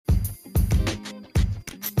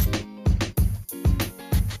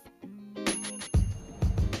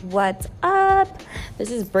What's up?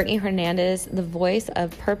 This is Brittany Hernandez, the voice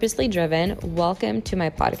of Purposely Driven. Welcome to my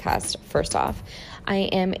podcast. First off, I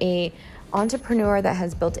am a entrepreneur that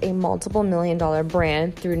has built a multiple $1,000,000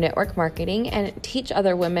 brand through network marketing and teach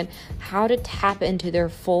other women how to tap into their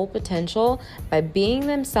full potential by being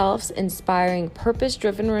themselves, inspiring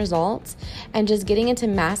purpose-driven results, and just getting into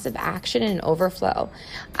massive action and overflow.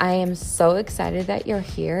 I am so excited that you're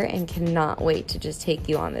here and cannot wait to just take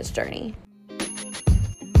you on this journey.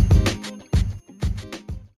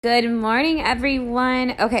 Good morning,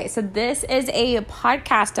 everyone. Okay, so this is a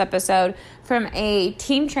podcast episode from a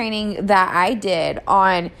team training that I did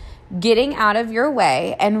on getting out of your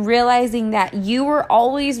way and realizing that you were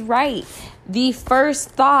always right. The first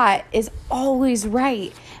thought is always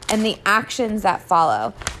right, and the actions that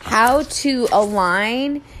follow. How to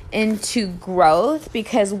align into growth,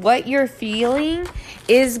 because what you're feeling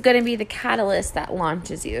is going to be the catalyst that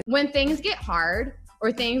launches you. When things get hard,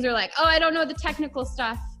 or things are like, oh, I don't know the technical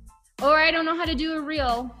stuff, or I don't know how to do a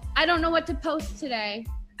reel, I don't know what to post today,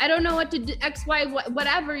 I don't know what to do, X, Y,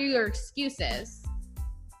 whatever your excuse is,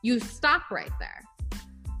 you stop right there.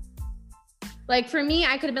 Like for me,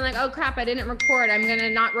 I could have been like, oh crap, I didn't record, I'm gonna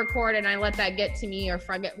not record, and I let that get to me or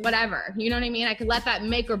forget, whatever. You know what I mean? I could let that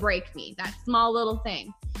make or break me, that small little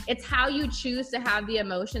thing. It's how you choose to have the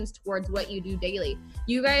emotions towards what you do daily.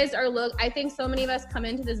 You guys are, I think so many of us come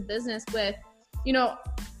into this business with, you know,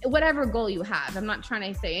 whatever goal you have. I'm not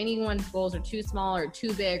trying to say anyone's goals are too small or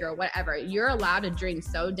too big or whatever. You're allowed to dream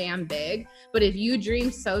so damn big, but if you dream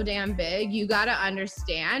so damn big, you got to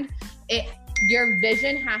understand it. Your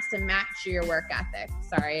vision has to match your work ethic.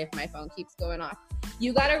 Sorry if my phone keeps going off.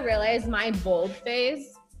 You got to realize my bold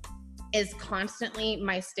phase is constantly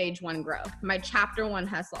my stage 1 growth, my chapter 1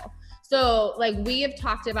 hustle. So like we have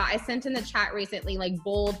talked about, I sent in the chat recently, like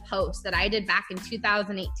bold posts that I did back in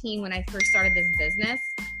 2018 when I first started this business.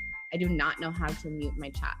 I do not know how to mute my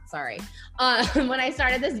chat, sorry. When I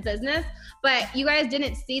started this business, but you guys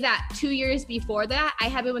didn't see that 2 years before that, I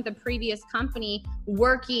had been with the previous company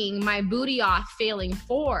working my booty off, failing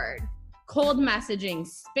forward. Cold messaging,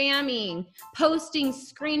 spamming, posting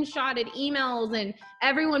screenshotted emails, and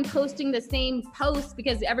everyone posting the same post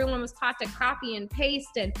because everyone was taught to copy and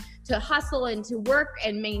paste and to hustle and to work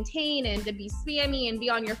and maintain and to be spammy and be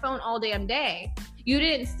on your phone all damn day. You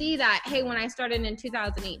didn't see that, hey, when I started in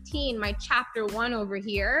 2018, my chapter 1 over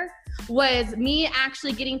here was me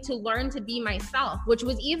actually getting to learn to be myself, which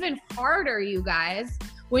was even harder, you guys,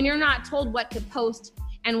 when you're not told what to post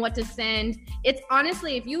and what to send. It's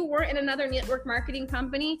honestly, if you weren't in another network marketing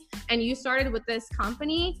company and you started with this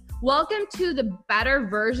company, welcome to the better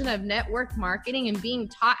version of network marketing and being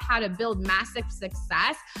taught how to build massive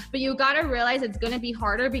success. But you got to realize it's going to be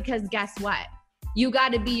harder because guess what? You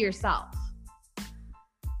got to be yourself.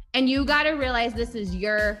 And you got to realize this is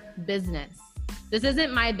your business. This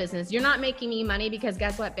isn't my business. You're not making me money because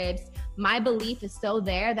guess what, babes? My belief is so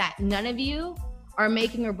there that none of you are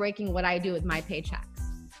making or breaking what I do with my paychecks.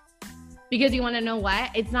 Because you want to know what?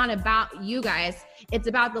 It's not about you guys. It's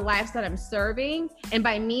about the lives that I'm serving. And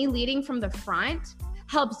by me leading from the front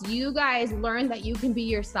helps you guys learn that you can be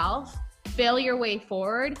yourself, fail your way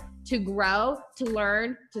forward, to grow, to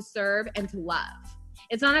learn, to serve, and to love.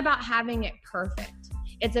 It's not about having it perfect.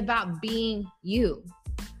 It's about being you.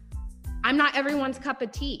 I'm not everyone's cup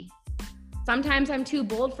of tea. Sometimes I'm too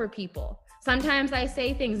bold for people. Sometimes I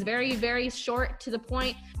say things very, very short to the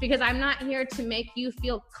point because I'm not here to make you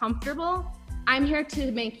feel comfortable. I'm here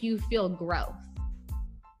to make you feel growth.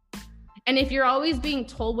 And if you're always being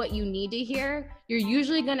told what you need to hear, you're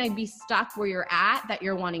usually going to be stuck where you're at that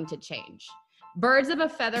you're wanting to change. Birds of a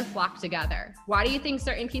feather flock together. Why do you think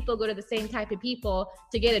certain people go to the same type of people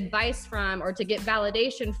to get advice from, or to get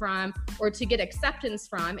validation from, or to get acceptance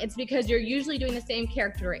from? It's because you're usually doing the same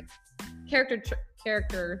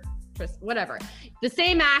whatever, the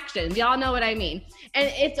same actions. Y'all know what I mean.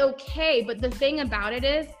 And it's okay. But the thing about it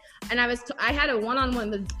is, and I had a one-on-one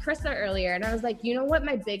with Krista earlier, and I was like, you know what,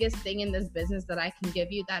 my biggest thing in this business that I can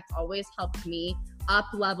give you that's always helped me up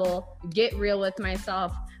level, get real with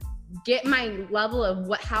myself, get my level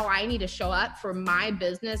of how I need to show up for my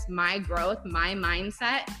business, my growth, my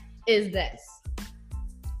mindset is this.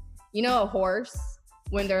 You know, a horse,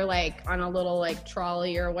 when they're like on a little like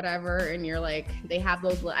trolley or whatever, and you're like, they have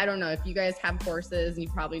those, I don't know if you guys have horses, you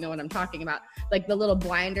probably know what I'm talking about, like the little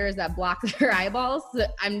blinders that block their eyeballs.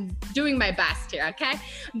 I'm doing my best here, okay?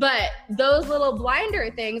 But those little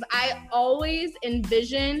blinder things, I always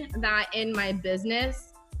envision that in my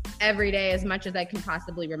business every day as much as I can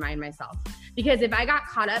possibly remind myself. Because if I got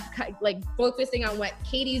caught up like focusing on what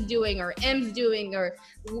Katie's doing or M's doing or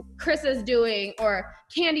Chris is doing or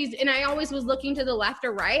Candy's, and I always was looking to the left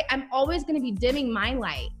or right, I'm always going to be dimming my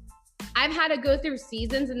light. I've had to go through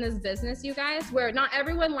seasons in this business, you guys, where not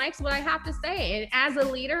everyone likes what I have to say. And as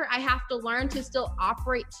a leader, I have to learn to still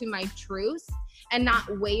operate to my truth and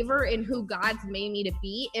not waver in who God's made me to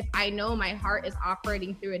be if I know my heart is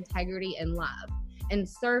operating through integrity and love and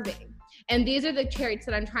serving. And these are the traits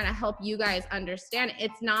that I'm trying to help you guys understand.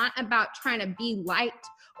 It's not about trying to be liked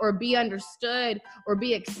or be understood or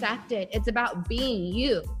be accepted. It's about being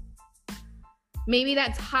you. Maybe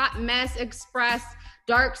that's hot mess express,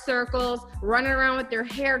 dark circles, running around with their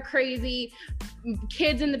hair crazy,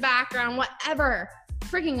 kids in the background, whatever.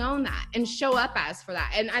 Freaking own that and show up as for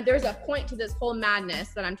that. And there's a point to this whole madness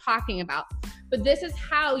that I'm talking about. But this is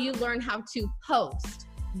how you learn how to post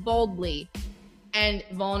boldly and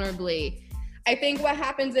vulnerably. I think what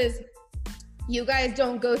happens is you guys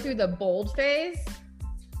don't go through the bold phase,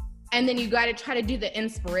 and then you got to try to do the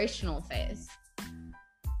inspirational phase.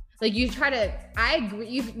 Like you try to, I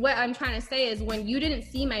agree. What I'm trying to say is when you didn't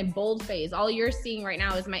see my bold phase, all you're seeing right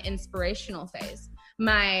now is my inspirational phase,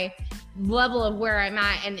 my level of where I'm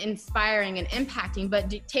at and inspiring and impacting.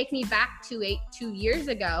 But take me back to 2 years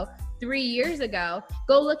ago, 3 years ago,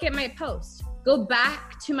 go look at my post. Go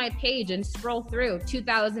back to my page and scroll through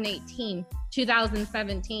 2018,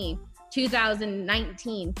 2017,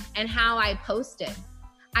 2019, and how I posted.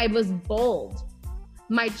 I was bold.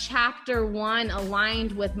 My chapter 1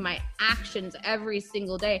 aligned with my actions every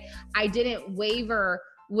single day. I didn't waver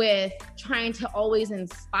with trying to always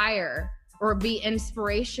inspire or be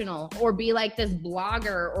inspirational or be like this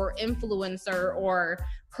blogger or influencer or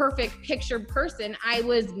perfect picture person. I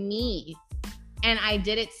was me. And I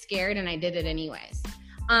did it scared, and I did it anyways.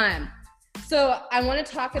 So I want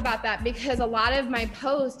to talk about that because a lot of my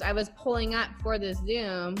posts I was pulling up for this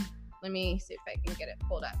Zoom. Let me see if I can get it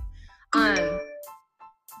pulled up.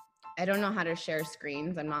 I don't know how to share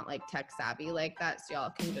screens. I'm not like tech savvy like that, so y'all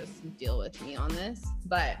can just deal with me on this.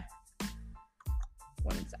 But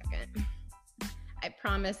 1 second. I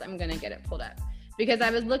promise I'm gonna get it pulled up because I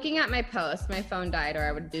was looking at my post. My phone died, or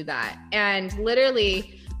I would do that. And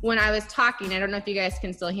literally, when I was talking, I don't know if you guys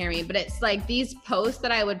can still hear me, but it's like these posts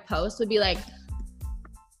that I would post would be like,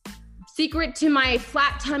 secret to my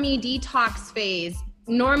flat tummy detox phase,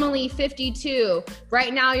 normally 52.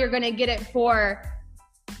 Right now, you're gonna get it for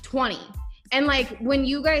 20. And like, when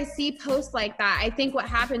you guys see posts like that, I think what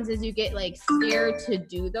happens is you get like scared to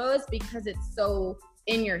do those because it's so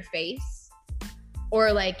in your face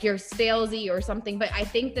or like you're salesy or something. But I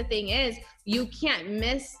think the thing is, you can't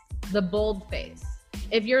miss the bold phase.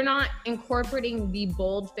 If you're not incorporating the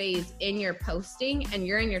bold phase in your posting and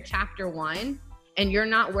you're in your chapter 1 and you're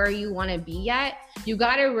not where you want to be yet, you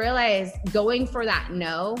got to realize going for that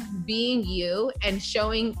no, being you and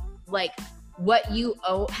showing like what you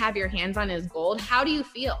have your hands on is gold. How do you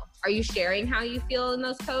feel? Are you sharing how you feel in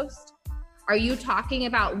those posts? Are you talking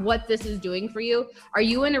about what this is doing for you? Are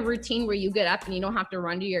you in a routine where you get up and you don't have to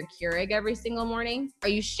run to your Keurig every single morning? Are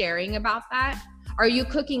you sharing about that? Are you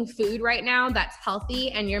cooking food right now that's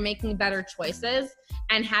healthy and you're making better choices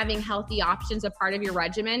and having healthy options a part of your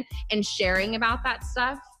regimen and sharing about that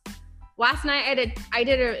stuff? Last night I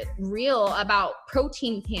did a reel about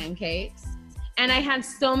protein pancakes, and I had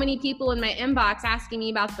so many people in my inbox asking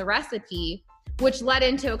me about the recipe, which led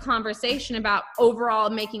into a conversation about overall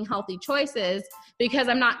making healthy choices because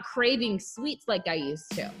I'm not craving sweets like I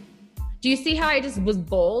used to. Do you see how I just was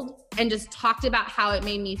bold and just talked about how it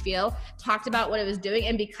made me feel, talked about what it was doing?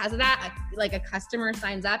 And because of that, like a customer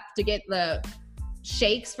signs up to get the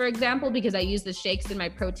shakes, for example, because I used the shakes in my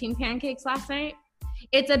protein pancakes last night.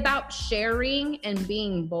 It's about sharing and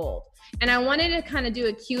being bold. And I wanted to kind of do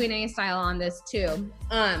a Q&A style on this too.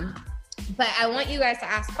 But I want you guys to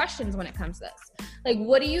ask questions when it comes to this. Like,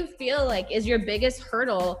 what do you feel like is your biggest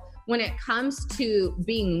hurdle when it comes to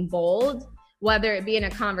being bold? Whether it be in a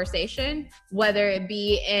conversation, whether it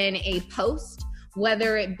be in a post,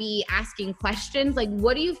 whether it be asking questions, like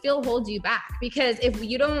what do you feel holds you back? Because if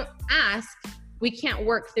you don't ask, we can't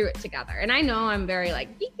work through it together. And I know I'm very like,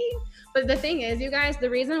 but the thing is, you guys,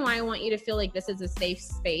 the reason why I want you to feel like this is a safe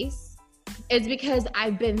space is because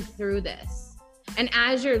I've been through this. And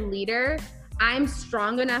as your leader, I'm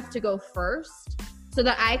strong enough to go first so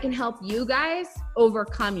that I can help you guys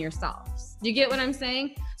overcome yourselves. Do you get what I'm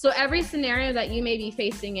saying? So every scenario that you may be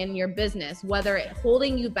facing in your business, whether it's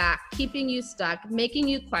holding you back, keeping you stuck, making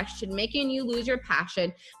you question, making you lose your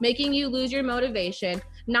passion, making you lose your motivation,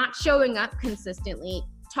 not showing up consistently,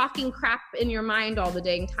 talking crap in your mind all the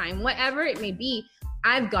dang time, whatever it may be,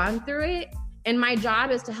 I've gone through it And my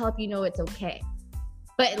job is to help you know it's okay.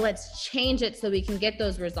 But let's change it so we can get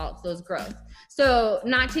those results, those growth. So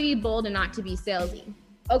not to be bold and not to be salesy.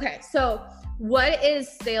 Okay, so what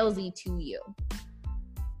is salesy to you?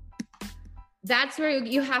 That's where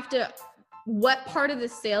you have to, what part of the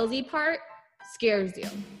salesy part scares you?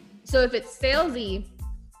 So if it's salesy,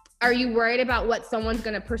 are you worried about what someone's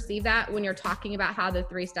going to perceive that when you're talking about how the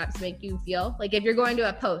 3 steps make you feel? Like if you're going to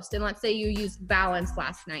a post and let's say you used balance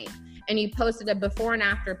last night and you posted a before and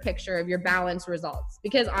after picture of your balance results.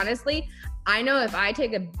 Because honestly, I know if I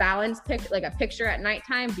take a balance picture, like a picture at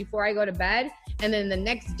nighttime before I go to bed, and then the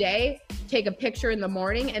next day take a picture in the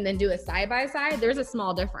morning and then do a side by side, there's a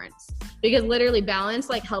small difference. Because literally balance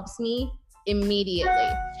like helps me immediately.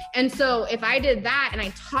 And so if I did that and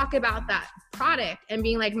I talk about that product and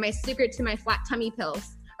being like my secret to my flat tummy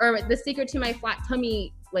pills or the secret to my flat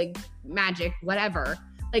tummy like magic, whatever,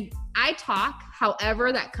 like I talk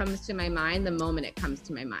however that comes to my mind the moment it comes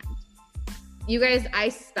to my mind. You guys, I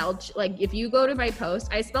spelled, like if you go to my post,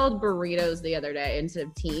 I spelled burritos the other day instead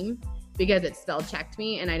of team because it spell checked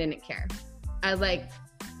me and I didn't care. I was like,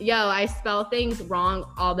 yo, I spell things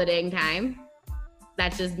wrong all the dang time.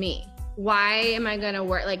 That's just me. Why am I gonna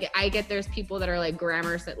work? Like I get there's people that are like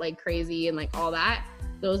grammar set like crazy and like all that.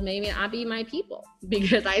 Those may not be my people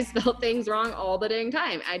because I spell things wrong all the dang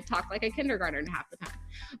time. I talk like a kindergartner half the time.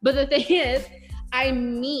 But the thing is,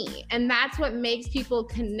 I'm me, and that's what makes people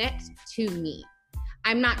connect to me.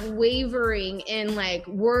 I'm not wavering in like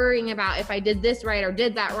worrying about if I did this right or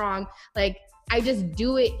did that wrong. Like I just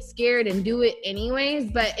do it scared and do it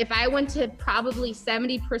anyways. But if I went to probably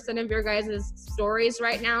 70% of your guys' stories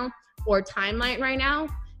right now or timeline right now,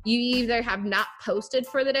 you either have not posted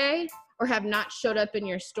for the day or have not showed up in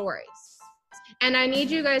your stories. And I need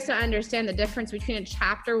you guys to understand the difference between a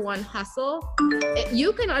chapter 1 hustle.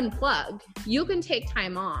 You can unplug, you can take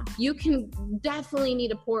time off, you can definitely need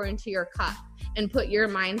to pour into your cup and put your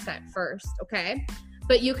mindset first, okay?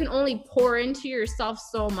 But you can only pour into yourself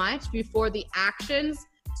so much before the actions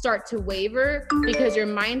start to waver because your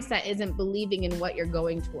mindset isn't believing in what you're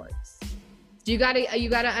going towards. You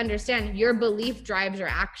gotta understand your belief drives your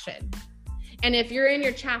action. And if you're in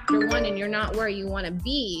your chapter 1 and you're not where you want to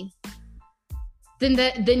be,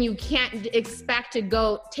 then you can't expect to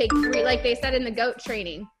go take 3, like they said in the GOAT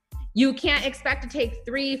training, you can't expect to take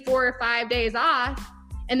 3, 4, or 5 days off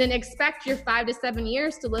and then expect your 5 to 7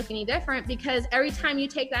 years to look any different, because every time you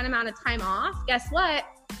take that amount of time off, guess what?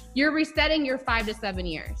 You're resetting your 5 to 7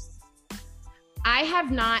 years. I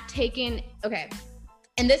have not taken, okay,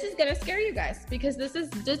 and this is gonna scare you guys because this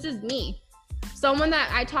is me. Someone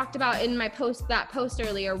that I talked about in my post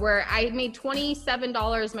earlier where I made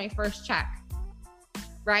 $27 my first check,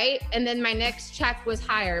 right? And then my next check was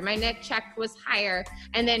higher. My next check was higher.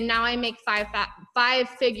 And then now I make five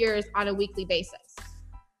figures on a weekly basis.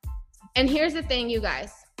 And here's the thing, you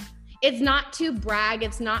guys. It's not to brag.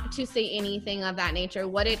 It's not to say anything of that nature.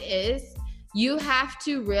 What it is, you have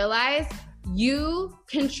to realize you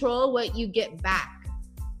control what you get back.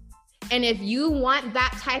 And if you want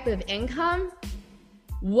that type of income,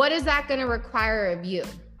 what is that going to require of you?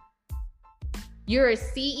 You're a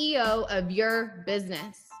CEO of your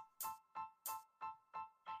business.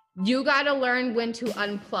 You got to learn when to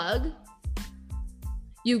unplug.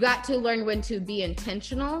 You got to learn when to be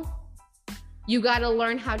intentional. You got to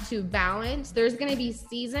learn how to balance. There's going to be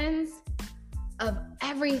seasons of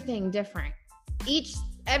everything different.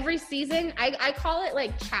 Every season, I call it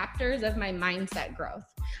like chapters of my mindset growth.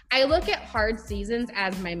 I look at hard seasons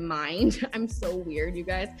as my mind. I'm so weird, you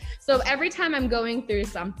guys. So every time I'm going through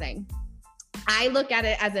something, I look at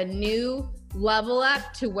it as a new level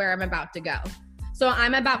up to where I'm about to go. So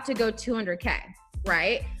I'm about to go 200K,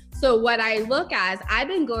 right? So what I look as, I've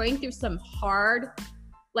been going through some hard,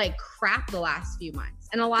 like crap the last few months.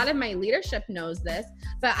 And a lot of my leadership knows this,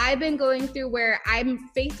 but I've been going through where I'm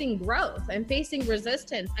facing growth. I'm facing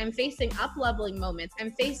resistance. I'm facing up-leveling moments.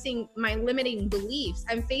 I'm facing my limiting beliefs.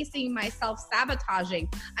 I'm facing my self-sabotaging.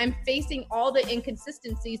 I'm facing all the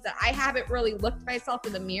inconsistencies that I haven't really looked myself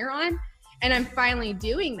in the mirror on. And I'm finally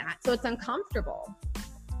doing that. So it's uncomfortable.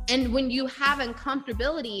 And when you have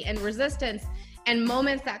uncomfortability and resistance and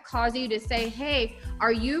moments that cause you to say, hey,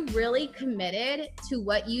 are you really committed to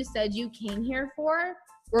what you said you came here for?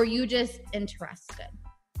 Or are you just interested?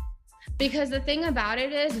 Because the thing about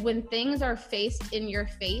it is when things are faced in your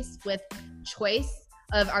face with choice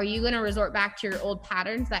of, are you going to resort back to your old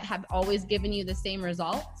patterns that have always given you the same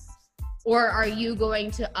results? Or are you going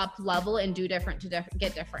to up level and do different to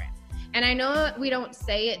get different? And I know we don't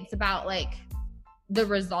say it's about like the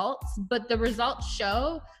results, but the results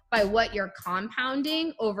show by what you're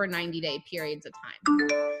compounding over 90-day periods of time.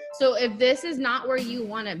 So if this is not where you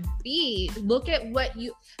want to be, look at what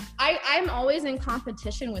I'm always in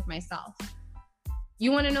competition with myself.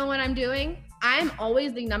 You want to know what I'm doing? I'm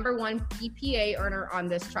always the number one PPA earner on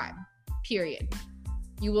this tribe, period.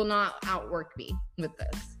 You will not outwork me with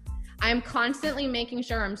this. I'm constantly making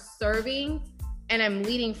sure I'm serving and I'm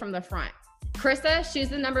leading from the front. Krista, she's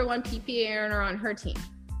the number one PPA earner on her team.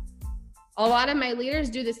 A lot of my leaders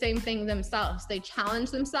do the same thing themselves. They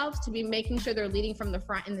challenge themselves to be making sure they're leading from the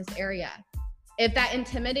front in this area. If that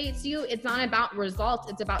intimidates you, it's not about results,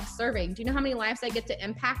 it's about serving. Do you know how many lives I get to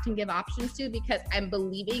impact and give options to because I'm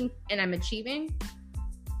believing and I'm achieving?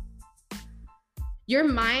 Your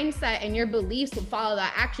mindset and your beliefs will follow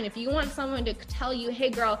that action. If you want someone to tell you, hey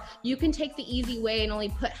girl, you can take the easy way and only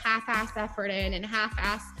put half-ass effort in and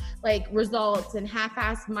half-ass like results and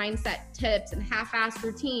half-ass mindset tips and half-ass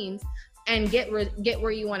routines and get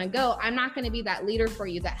where you want to go, I'm not going to be that leader for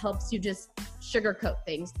you that helps you just sugarcoat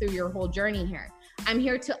things through your whole journey here. I'm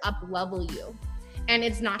here to up-level you, and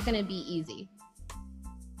it's not going to be easy.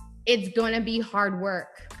 It's going to be hard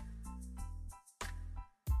work.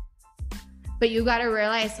 But you got to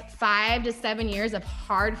realize 5 to 7 years of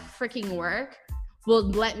hard freaking work will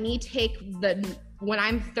let me take when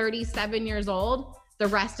I'm 37 years old, the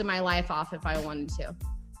rest of my life off if I wanted to.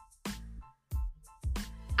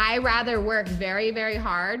 I rather work very, very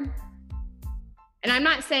hard. And I'm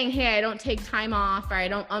not saying, hey, I don't take time off or I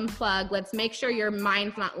don't unplug. Let's make sure your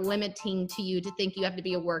mind's not limiting to you to think you have to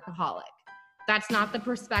be a workaholic. That's not the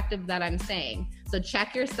perspective that I'm saying. So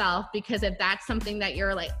check yourself, because if that's something that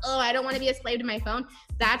you're like, oh, I don't want to be a slave to my phone,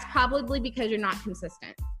 that's probably because you're not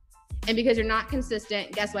consistent. And because you're not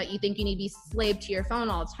consistent, guess what? You think you need to be slave to your phone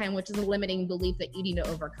all the time, which is a limiting belief that you need to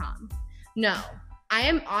overcome. No, I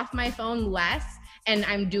am off my phone less and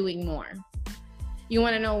I'm doing more. You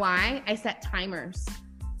want to know why? I set timers.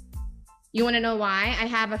 You want to know why? I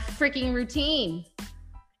have a freaking routine.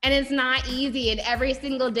 And it's not easy. And every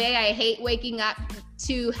single day I hate waking up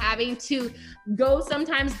to having to go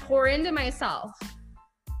sometimes pour into myself.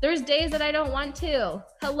 There's days that I don't want to.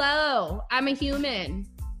 Hello, I'm a human.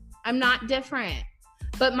 I'm not different.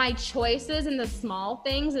 But my choices in the small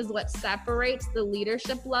things is what separates the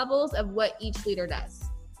leadership levels of what each leader does.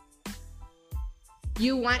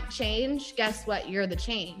 You want change? Guess what? You're the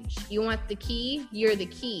change. You want the key? You're the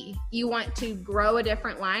key. You want to grow a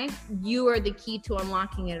different life? You are the key to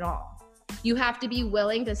unlocking it all. You have to be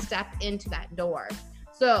willing to step into that door.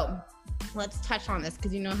 So let's touch on this,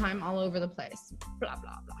 because you know how I'm all over the place. Blah,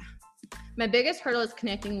 blah, blah. My biggest hurdle is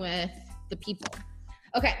connecting with the people.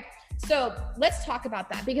 Okay, so let's talk about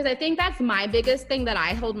that, because I think that's my biggest thing that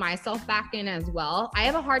I hold myself back in as well. I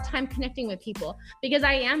have a hard time connecting with people because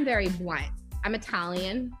I am very blunt. I'm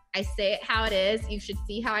Italian. I say it how it is. You should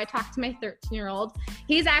see how I talk to my 13-year-old.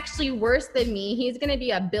 He's actually worse than me. He's going to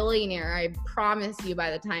be a billionaire, I promise you,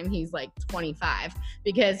 by the time he's like 25,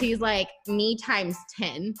 because he's like me times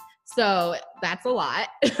 10. So that's a lot.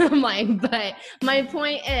 I'm like, but my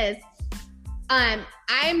point is,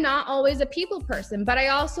 I'm not always a people person, but I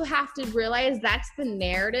also have to realize that's the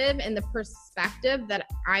narrative and the perspective that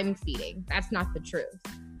I'm feeding. That's not the truth.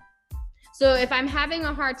 So if I'm having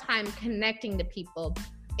a hard time connecting to people,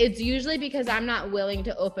 it's usually because I'm not willing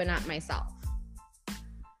to open up myself.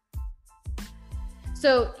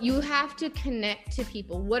 So you have to connect to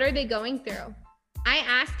people. What are they going through? I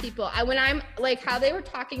ask people, when I'm like how they were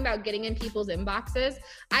talking about getting in people's inboxes,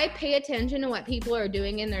 I pay attention to what people are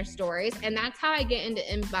doing in their stories. And that's how I get into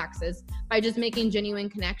inboxes, by just making genuine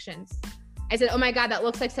connections. I said, oh my God, that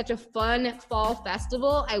looks like such a fun fall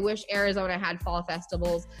festival. I wish Arizona had fall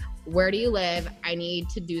festivals. Where do you live? I need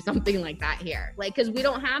to do something like that here. Like, cause we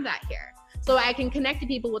don't have that here. So I can connect to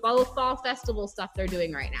people with all the fall festival stuff they're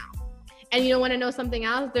doing right now. And you don't want to know something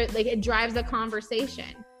else? Like, it drives a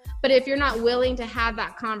conversation. But if you're not willing to have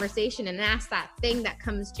that conversation and ask that thing that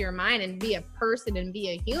comes to your mind and be a person and be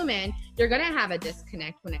a human, you're going to have a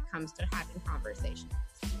disconnect when it comes to having conversations.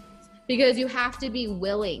 Because you have to be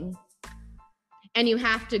willing, and you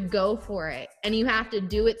have to go for it, and you have to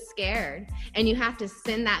do it scared, and you have to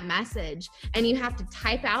send that message, and you have to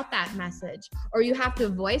type out that message, or you have to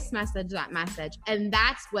voice message that message. And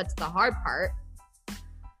that's what's the hard part.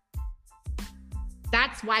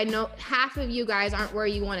 That's why half of you guys aren't where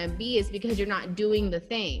you want to be, is because you're not doing the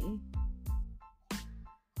thing.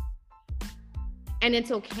 And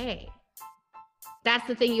it's okay. That's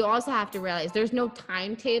the thing you also have to realize. There's no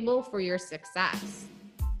timetable for your success.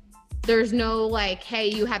 There's no like, hey,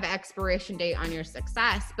 you have an expiration date on your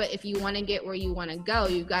success. But if you want to get where you want to go,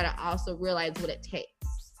 you've got to also realize what it takes.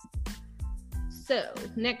 So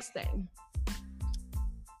next thing.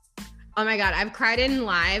 Oh my God, I've cried in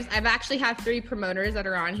lives. I've actually had 3 promoters that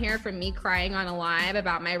are on here from me crying on a live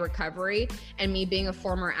about my recovery and me being a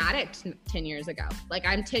former addict 10 years ago. Like,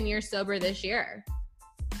 I'm 10 years sober this year.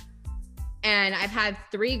 And I've had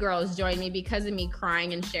 3 girls join me because of me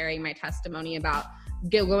crying and sharing my testimony about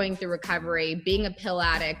going through recovery, being a pill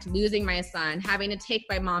addict, losing my son, having to take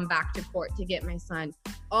my mom back to court to get my son.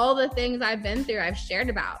 All the things I've been through, I've shared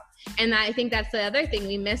about. And I think that's the other thing.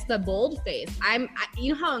 We miss the bold face.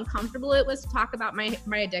 You know how uncomfortable it was to talk about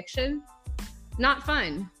my addiction? Not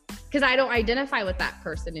fun, because I don't identify with that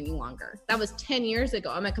person any longer. That was 10 years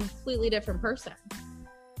ago. I'm a completely different person.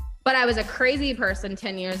 But I was a crazy person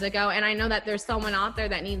 10 years ago. And I know that there's someone out there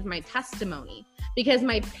that needs my testimony, because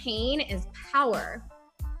my pain is power.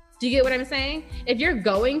 Do you get what I'm saying? If you're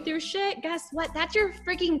going through shit, guess what? That's your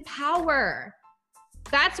freaking power.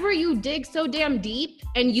 That's where you dig so damn deep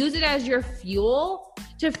and use it as your fuel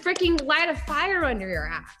to freaking light a fire under your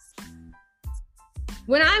ass.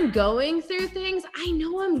 When I'm going through things, I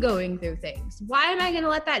know I'm going through things. Why am I going to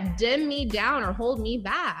let that dim me down or hold me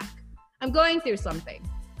back? I'm going through something.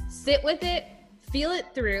 Sit with it, feel it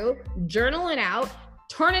through, journal it out,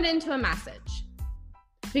 turn it into a message,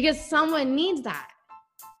 because someone needs that.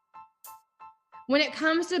 When it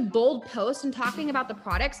comes to bold posts and talking about the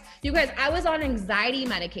products, you guys, I was on anxiety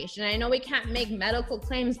medication. I know we can't make medical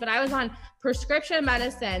claims, but I was on prescription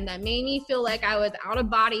medicine that made me feel like I was out of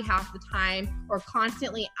body half the time, or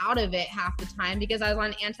constantly out of it half the time, because I was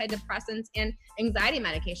on antidepressants and anxiety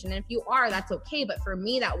medication. And if you are, that's okay. But for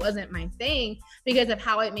me, that wasn't my thing because of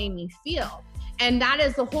how it made me feel. And that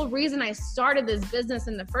is the whole reason I started this business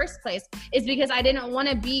in the first place, is because I didn't want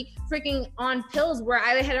to be freaking on pills where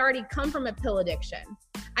I had already come from a pill addiction.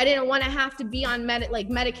 I didn't want to have to be on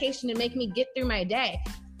medication to make me get through my day.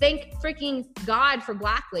 Thank freaking God for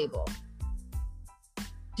Black Label.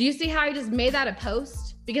 Do you see how I just made that a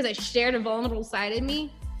post? Because I shared a vulnerable side of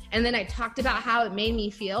me, and then I talked about how it made me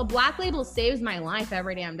feel. Black Label saves my life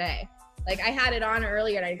every damn day. Like, I had it on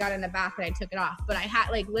earlier and I got in the bath and I took it off, but I had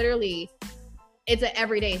literally, it's an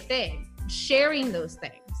everyday thing, sharing those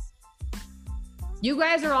things. You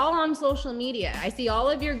guys are all on social media. I see all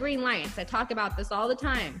of your green lights. I talk about this all the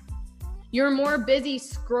time. You're more busy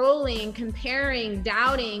scrolling, comparing,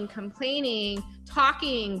 doubting, complaining,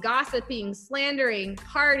 talking, gossiping, slandering,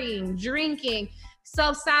 partying, drinking,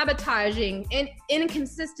 self-sabotaging, and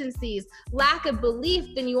inconsistencies, lack of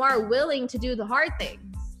belief than you are willing to do the hard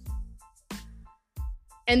things.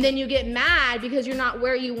 And then you get mad because you're not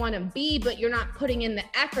where you want to be, but you're not putting in the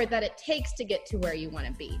effort that it takes to get to where you want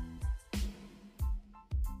to be.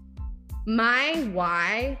 My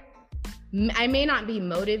why, I may not be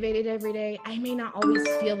motivated every day. I may not always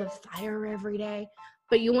feel the fire every day,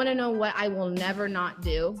 but you want to know what I will never not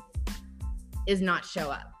do is not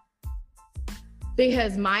show up.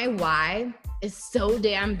 Because my why is so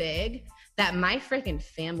damn big that my freaking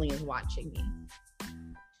family is watching me.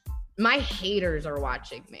 My haters are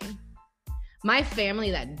watching me. My family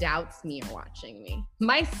that doubts me are watching me.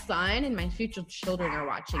 My son and my future children are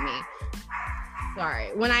watching me. Sorry.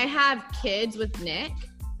 When I have kids with Nick,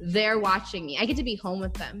 they're watching me. I get to be home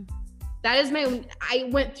with them. That is I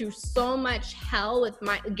went through so much hell with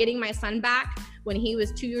getting my son back when he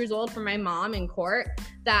was 2 years old from my mom in court,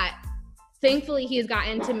 that thankfully he's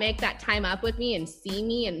gotten to make that time up with me and see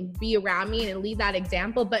me and be around me and lead that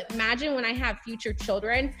example. But imagine when I have future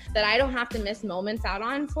children that I don't have to miss moments out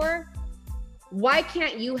on for. Why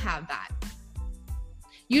can't you have that?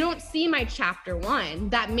 You don't see my chapter 1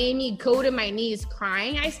 that made me go to my knees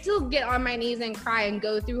crying. I still get on my knees and cry and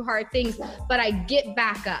go through hard things, but I get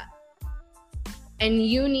back up. And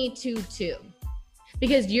you need to too.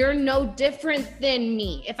 Because you're no different than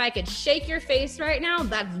me. If I could shake your face right now,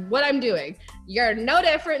 that's what I'm doing. You're no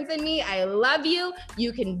different than me. I love you.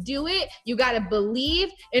 You can do it. You got to believe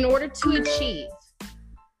in order to achieve.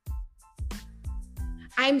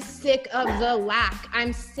 I'm sick of the lack.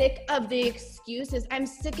 I'm sick of the excuses. I'm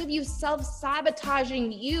sick of you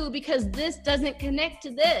self-sabotaging you because this doesn't connect to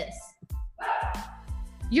this.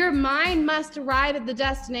 Your mind must arrive at the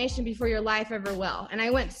destination before your life ever will. And I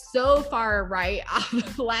went so far right,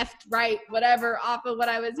 off, left, right, whatever, off of what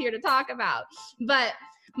I was here to talk about. But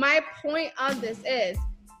my point of this is,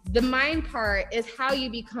 the mind part is how you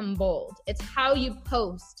become bold. It's how you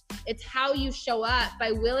post. It's how you show up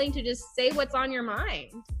by willing to just say what's on your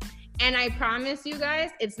mind. And I promise you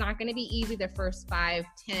guys, it's not going to be easy the first 5,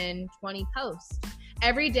 10, 20 posts.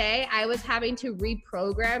 Every day I was having to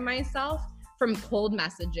reprogram myself from cold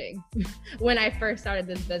messaging when I first started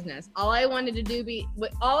this business. All I wanted to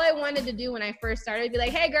do when I first started, be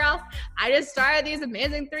like, hey girl, I just started these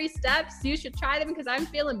amazing 3 steps. You should try them because I'm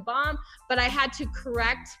feeling bomb. But I had to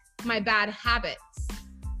correct my bad habits.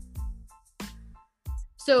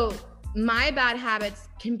 So my bad habits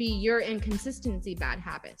can be your inconsistency bad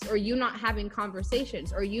habits, or you not having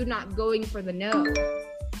conversations, or you not going for the no.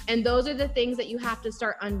 And those are the things that you have to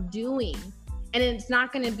start undoing. And it's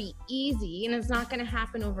not going to be easy, and it's not going to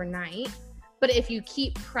happen overnight. But if you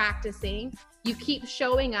keep practicing, you keep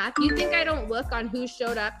showing up. You think I don't look on who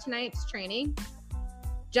showed up tonight's training?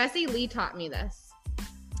 Jessie Lee taught me this.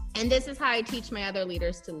 And this is how I teach my other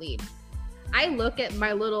leaders to lead. I look at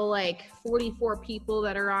my little 44 people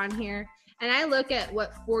that are on here, and I look at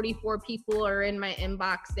what 44 people are in my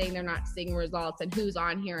inbox saying they're not seeing results and who's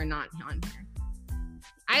on here and not on here.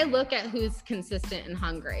 I look at who's consistent and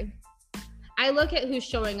hungry. I look at who's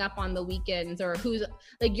showing up on the weekends, or who's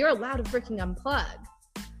you're allowed to freaking unplug.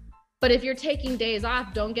 But if you're taking days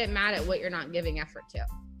off, don't get mad at what you're not giving effort to.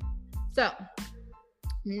 So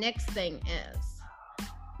next thing is,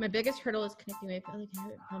 my biggest hurdle is connecting. I feel like I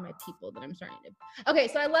haven't found my people that I'm starting to. Okay,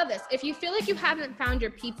 so I love this. If you feel like you haven't found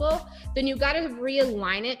your people, then you got to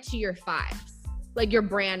realign it to your 5s, your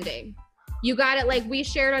branding. You got it. Like we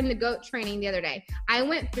shared on the GOAT training the other day. I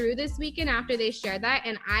went through this weekend after they shared that,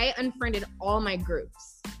 and I unfriended all my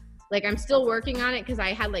groups. I'm still working on it because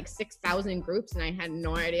I had 6,000 groups and I had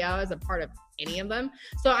no idea I was a part of any of them.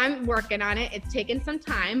 So I'm working on it. It's taken some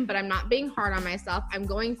time, but I'm not being hard on myself. I'm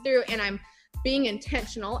going through and I'm being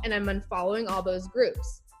intentional, and I'm unfollowing all those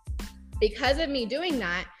groups. Because of me doing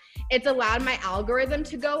that, it's allowed my algorithm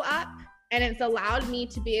to go up, and it's allowed me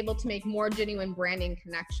to be able to make more genuine branding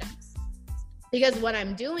connections. Because what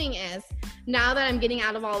I'm doing is, now that I'm getting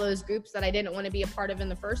out of all those groups that I didn't want to be a part of in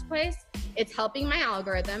the first place, it's helping my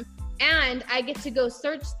algorithm, and I get to go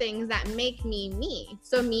search things that make me me.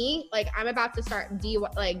 So me, I'm about to start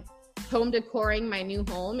home decoring my new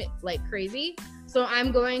home like crazy. So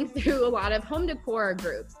I'm going through a lot of home decor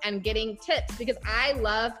groups and getting tips because I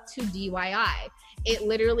love to DIY. It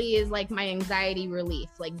literally is my anxiety relief.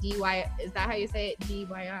 DIY, is that how you say it?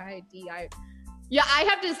 DIY, DIY. Yeah, I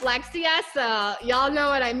have dyslexia, so y'all know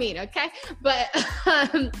what I mean, okay? But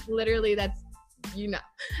literally that's,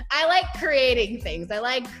 I like creating things. I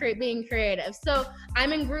like being creative. So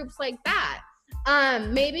I'm in groups like that.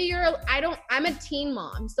 Maybe I'm a teen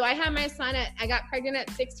mom. So I had my son I got pregnant at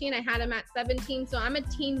 16. I had him at 17. So I'm a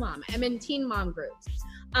teen mom. I'm in teen mom groups.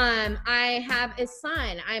 I have a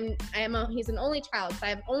son. He's an only child. So I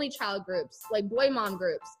have only child groups, boy mom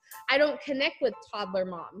groups. I don't connect with toddler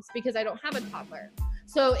moms because I don't have a toddler.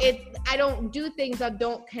 So I don't do things that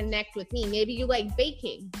don't connect with me. Maybe you like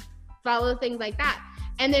baking, follow things like that.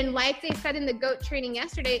 And then like they said in the GOAT training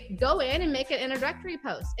yesterday, go in and make an introductory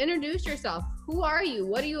post. Introduce yourself. Who are you?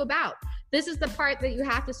 What are you about? This is the part that you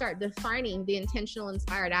have to start defining the intentional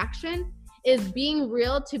inspired action, is being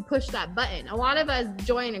real to push that button. A lot of us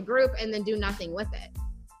join a group and then do nothing with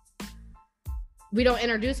it. We don't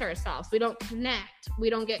introduce ourselves. We don't connect.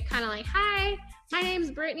 We don't get kind of hi, my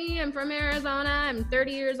name's Brittany. I'm from Arizona. I'm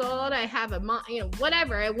 30 years old. I have a mom,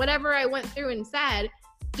 whatever I went through and said.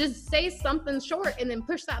 Just say something short and then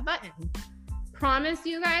push that button. Promise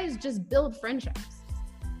you guys, just build friendships.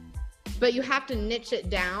 But you have to niche it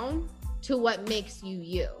down to what makes you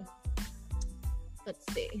you. Let's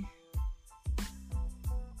see.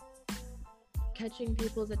 Catching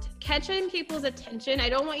people's attention. I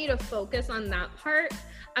don't want you to focus on that part.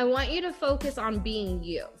 I want you to focus on being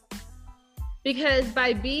you. Because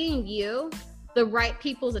by being you, the right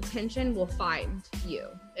people's attention will find you,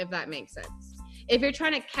 if that makes sense. If you're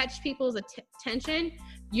trying to catch people's attention,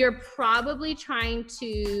 you're probably trying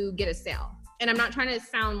to get a sale. And I'm not trying to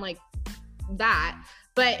sound like that,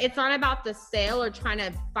 but it's not about the sale or trying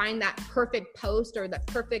to find that perfect post or the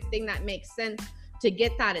perfect thing that makes sense to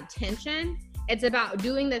get that attention. It's about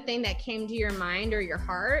doing the thing that came to your mind or your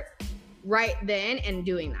heart right then and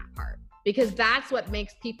doing that part. Because that's what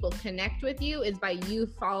makes people connect with you, is by you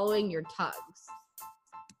following your tugs.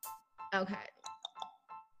 Okay.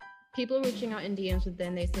 People reaching out in DMs, but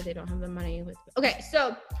then they say they don't have the money with. Okay,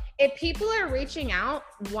 so if people are reaching out,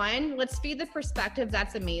 let's feed the perspective.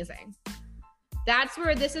 That's amazing.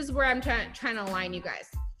 This is where I'm trying to align you guys.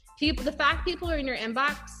 The fact people are in your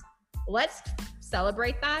inbox, let's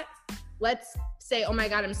celebrate that. Let's say, oh my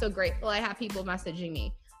God, I'm so grateful I have people messaging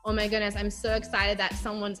me. Oh my goodness, I'm so excited that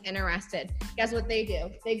someone's interested. Guess what they do?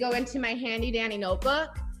 They go into my handy dandy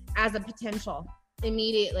notebook as a potential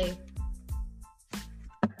immediately.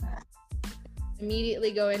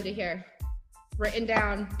 Immediately go into here, written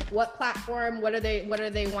down what platform, what are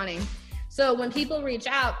they wanting. So when people reach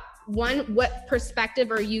out, what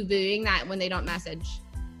perspective are you viewing that when they don't message?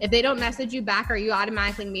 If they don't message you back, are you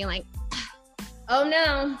automatically being like, oh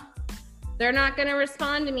no, they're not going to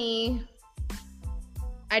respond to me.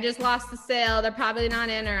 I just lost the sale. They're probably not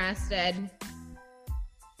interested.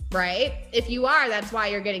 Right? If you are, that's why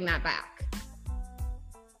you're getting that back.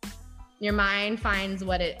 Your mind finds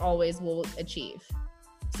what it always will achieve.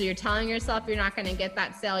 So you're telling yourself you're not going to get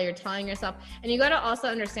that sale. You're telling yourself, and you got to also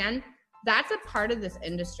understand that's a part of this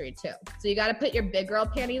industry too. So you got to put your big girl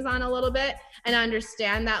panties on a little bit and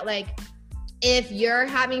understand that, like, if you're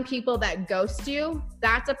having people that ghost you,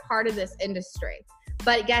 that's a part of this industry.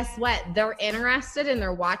 But guess what? They're interested and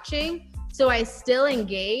they're watching. So I still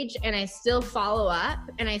engage and I still follow up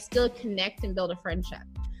and I still connect and build a friendship.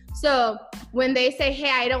 So when they say,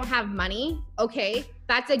 hey, I don't have money, okay,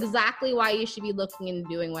 that's exactly why you should be looking into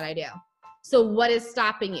doing what I do. So what is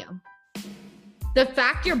stopping you? The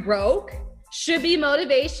fact you're broke should be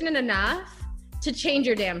motivation enough to change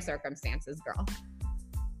your damn circumstances, girl.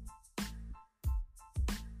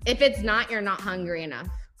 If it's not, you're not hungry enough.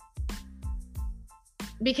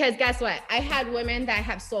 Because guess what? I had women that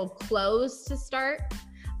have sold clothes to start.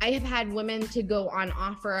 I have had women to go on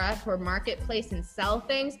OfferUp or Marketplace and sell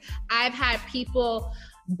things. I've had people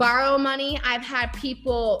borrow money. I've had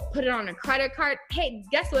people put it on a credit card. Hey,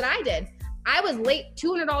 guess what I did? I was late,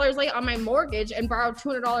 $200 late on my mortgage and borrowed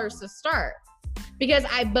 $200 to start because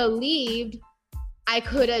I believed I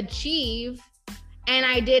could achieve, and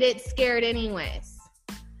I did it scared anyways.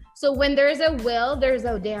 So when there's a will, there's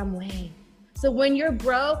a damn way. So when you're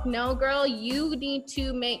broke, no girl, you need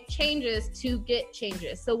to make changes to get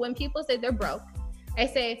changes. So when people say they're broke, I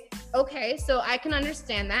say, okay, so I can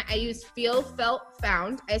understand that. I use feel, felt,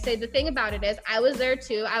 found. I say the thing about it is I was there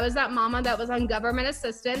too. I was that mama that was on government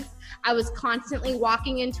assistance. I was constantly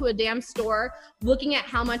walking into a damn store, looking at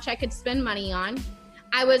how much I could spend money on.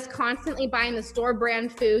 I was constantly buying the store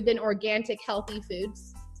brand food than organic, healthy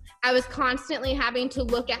foods. I was constantly having to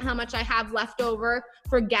look at how much I have left over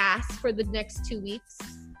for gas for the next 2 weeks.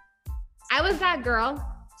 I was that girl.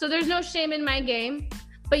 So there's no shame in my game.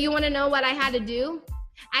 But you want to know what I had to do?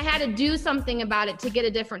 I had to do something about it to get a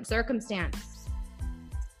different circumstance.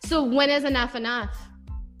 So when is enough enough?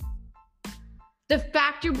 The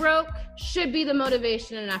fact you're broke should be the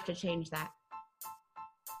motivation enough to change that.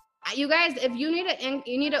 You guys, if you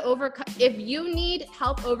need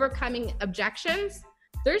help overcoming objections,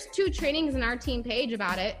 there's 2 trainings in our team page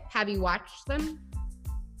about it. Have you watched them?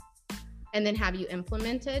 And then have you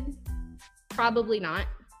implemented? Probably not.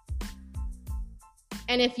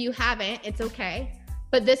 And if you haven't, it's okay.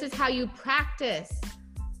 But this is how you practice.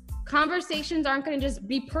 Conversations aren't going to just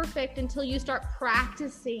be perfect until you start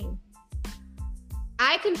practicing.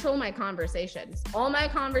 I control my conversations. All my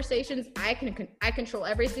conversations, I control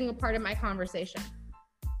every single part of my conversation.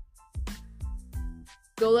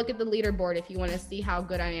 Go look at the leaderboard if you want to see how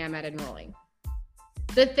good I am at enrolling.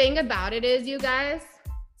 The thing about it is, you guys,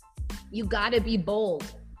 you got to be bold.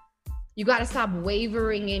 You got to stop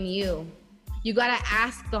wavering in you. You got to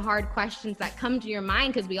ask the hard questions that come to your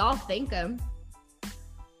mind because we all think them.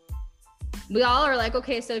 We all are like,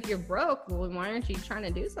 okay, so if you're broke, well, why aren't you trying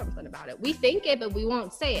to do something about it? We think it, but we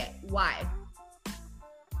won't say it. Why?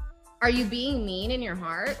 Are you being mean in your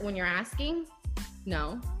heart when you're asking?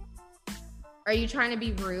 No. Are you trying to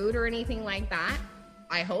be rude or anything like that?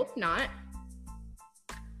 I hope not.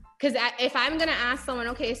 Because if I'm going to ask someone,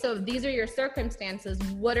 okay, so if these are your circumstances,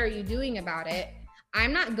 what are you doing about it?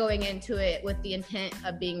 I'm not going into it with the intent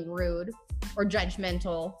of being rude or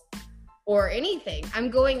judgmental or anything. I'm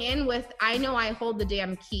going in with, I know I hold the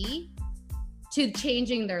damn key to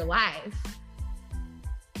changing their life.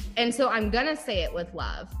 And so I'm going to say it with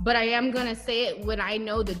love, but I am going to say it when I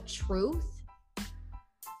know the truth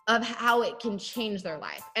of how it can change their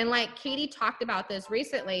life. And like Katie talked about this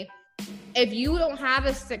recently, if you don't have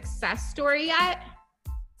a success story yet,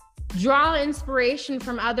 draw inspiration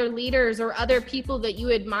from other leaders or other people that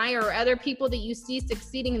you admire or other people that you see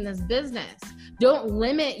succeeding in this business. Don't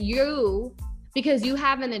limit you because you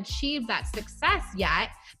haven't achieved that success yet.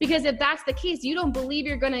 Because if that's the case, you don't believe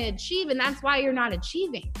you're going to achieve, and that's why you're not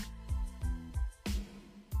achieving.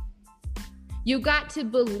 You got to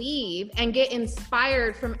believe and get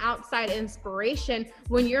inspired from outside inspiration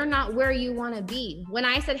when you're not where you want to be. When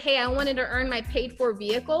I said, hey, I wanted to earn my paid for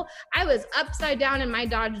vehicle, I was upside down in my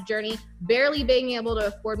Dodge journey, barely being able to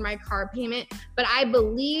afford my car payment, but I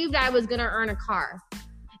believed I was going to earn a car.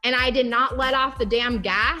 And I did not let off the damn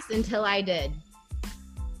gas until I did.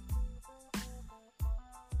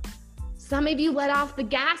 Some of you let off the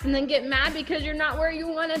gas and then get mad because you're not where you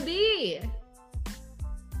want to be.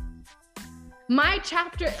 My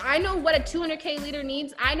chapter, I know what a 200K leader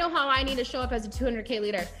needs. I know how I need to show up as a 200K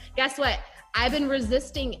leader. Guess what? I've been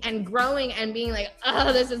resisting and growing and being like,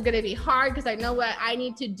 oh, this is going to be hard because I know what I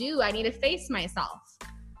need to do. I need to face myself.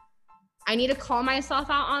 I need to call myself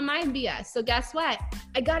out on my BS. So guess what?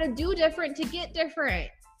 I got to do different to get different.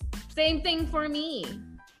 Same thing for me.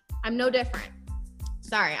 I'm no different.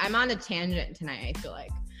 Sorry, I'm on a tangent tonight, I feel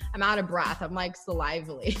like. I'm out of breath. I'm like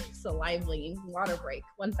salively. Water break.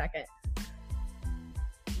 1 second.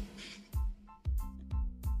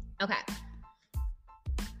 Okay.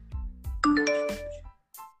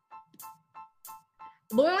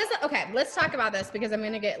 Okay, let's talk about this because I'm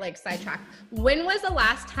going to get like sidetracked. When was the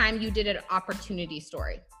last time you did an opportunity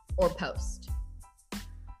story or post?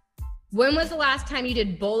 When was the last time you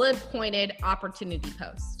did bullet pointed opportunity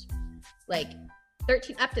post? Like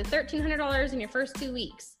up to $1,300 in your first 2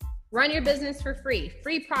 weeks. Run your business for free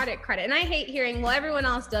product credit. And I hate hearing, well, everyone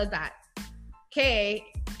else does that. Okay,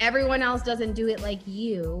 everyone else doesn't do it like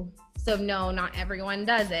you. So no, not everyone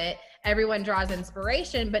does it. Everyone draws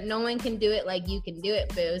inspiration, but no one can do it like you can do it,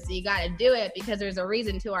 boo. So you got to do it because there's a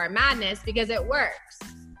reason to our madness, because it works.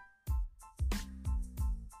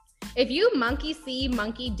 If you monkey see,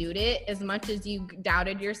 monkey doed it as much as you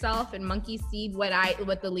doubted yourself and monkey see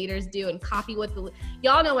what the leaders do and copy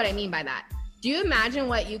y'all know what I mean by that. Do you imagine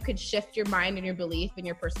what you could shift your mind and your belief and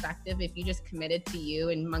your perspective if you just committed to you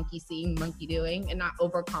and monkey seeing, monkey doing, and not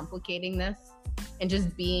overcomplicating this and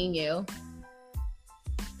just being you?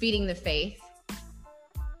 Feeding the faith.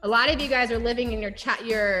 A lot of you guys are living in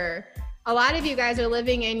a lot of you guys are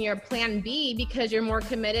living in your plan B because you're more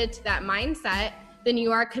committed to that mindset than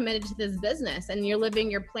you are committed to this business, and you're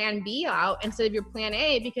living your plan B out instead of your plan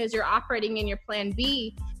A because you're operating in your plan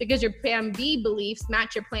B because your plan B beliefs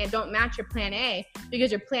don't match your plan A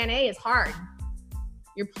because your plan A is hard.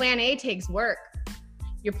 Your plan A takes work.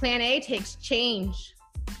 Your plan A takes change.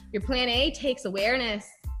 Your plan A takes awareness.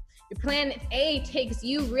 Your plan A takes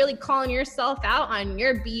you really calling yourself out on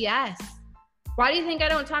your BS. Why do you think I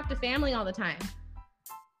don't talk to family all the time?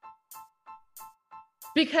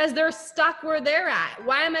 Because they're stuck where they're at.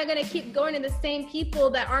 Why am I going to keep going to the same people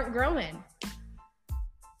that aren't growing?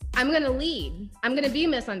 I'm going to lead. I'm going to be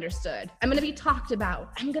misunderstood. I'm going to be talked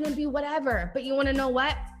about. I'm going to be whatever. But you want to know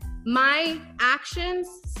what? My actions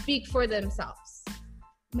speak for themselves.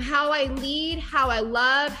 How I lead, how I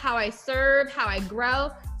love, how I serve, how I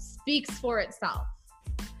grow speaks for itself.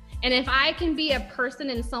 And if I can be a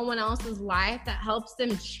person in someone else's life that helps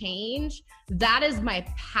them change, that is my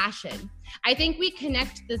passion. I think we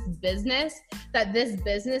connect this business, that this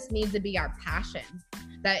business needs to be our passion,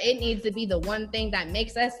 that it needs to be the one thing that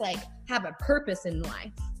makes us like have a purpose in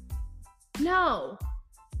life. No.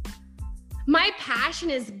 My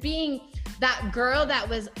passion is being that girl that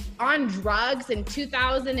was on drugs in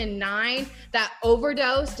 2009 that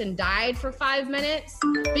overdosed and died for 5 minutes,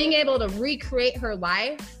 being able to recreate her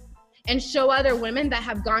life and show other women that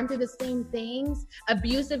have gone through the same things,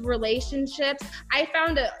 abusive relationships. I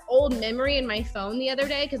found an old memory in my phone the other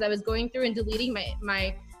day because I was going through and deleting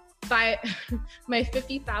my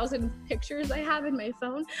 50,000 pictures I have in my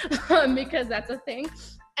phone because that's a thing.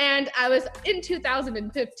 And I was in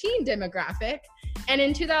 2015 demographic. And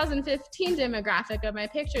in 2015 demographic of my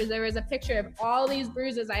pictures, there was a picture of all these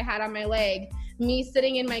bruises I had on my leg, me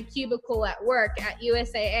sitting in my cubicle at work at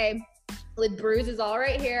USAA with bruises all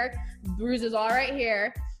right here, bruises all right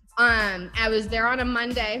here. I was there on a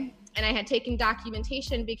Monday and I had taken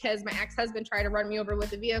documentation because my ex-husband tried to run me over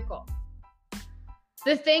with a vehicle.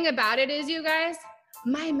 The thing about it is, you guys,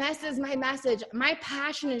 my mess is my message. My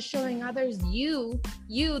passion is showing others you,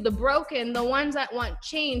 the broken, the ones that want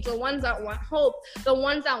change, the ones that want hope, the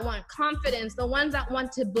ones that want confidence, the ones that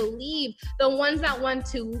want to believe, the ones that want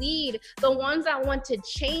to lead, the ones that want to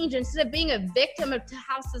change instead of being a victim of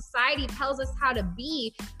how society tells us how to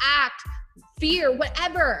be, act, fear,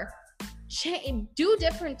 whatever. Do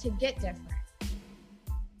different to get different.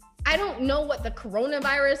 I don't know what the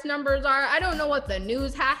coronavirus numbers are. I don't know what the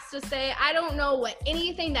news has to say. I don't know what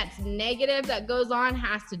anything that's negative that goes on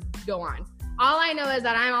has to go on. All I know is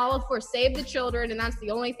that I'm all for save the children, and that's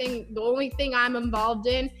the only thing I'm involved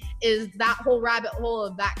in is that whole rabbit hole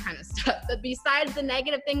of that kind of stuff. But besides the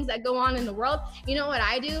negative things that go on in the world, you know what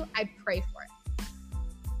I do? I pray for it.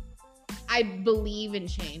 I believe in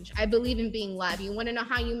change. I believe in being loved. You want to know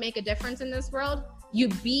how you make a difference in this world? You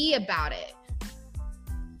be about it.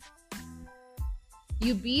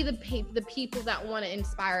 You be the people that want to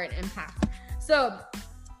inspire and impact. So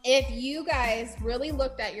if you guys really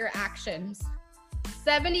looked at your actions,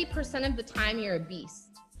 70% of the time you're a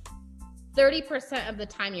beast. 30% of the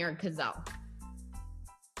time you're a gazelle.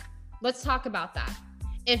 Let's talk about that.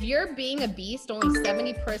 If you're being a beast only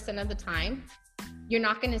 70% of the time, you're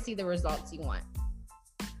not going to see the results you want.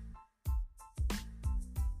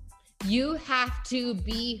 You have to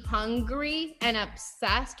be hungry and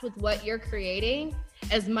obsessed with what you're creating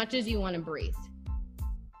as much as you want to breathe.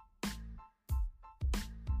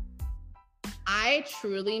 I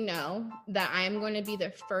truly know that I am going to be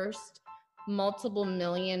the first multiple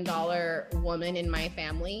 $1,000,000 woman in my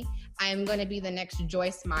family. I am going to be the next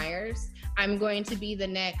Joyce Myers. I'm going to be the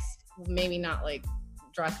next, maybe not like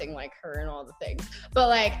dressing like her and all the things, but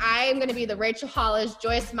like I am going to be the Rachel Hollis,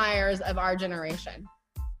 Joyce Myers of our generation.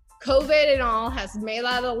 COVID and all has made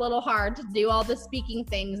that a little hard to do all the speaking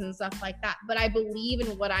things and stuff like that, but I believe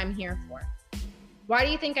in what I'm here for. Why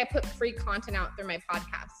do you think I put free content out through my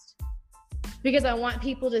podcast? Because I want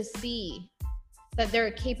people to see that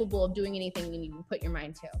they're capable of doing anything you can put your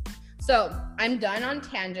mind to. So I'm done on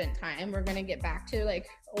tangent time. We're going to get back to like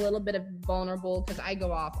a little bit of vulnerable, because I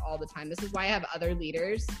go off all the time. This is why I have other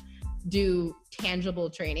leaders do tangible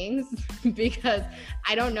trainings, because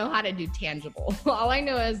I don't know how to do tangible. All I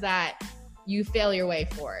know is that you fail your way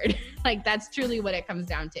forward. Like that's truly what it comes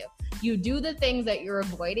down to. You do the things that you're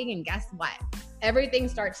avoiding, and guess what? Everything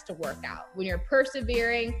starts to work out. When you're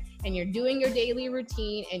persevering and you're doing your daily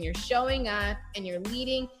routine and you're showing up and you're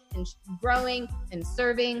leading and growing and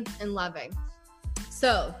serving and loving.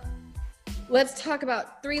 So let's talk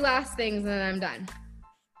about 3 last things and then I'm done.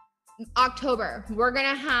 October, we're going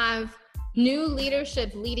to have new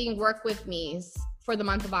leadership leading work with me's for the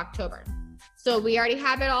month of October. So we already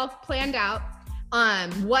have it all planned out.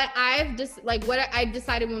 What I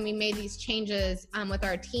decided when we made these changes with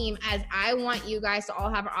our team, as I want you guys to all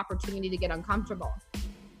have an opportunity to get uncomfortable,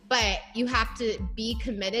 but you have to be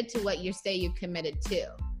committed to what you say you committed to.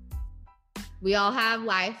 We all have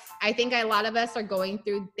life. I think a lot of us are going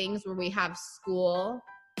through things where we have school,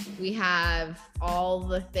 we have all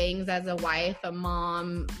the things as a wife, a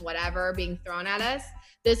mom, whatever being thrown at us.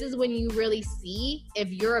 This is when you really see if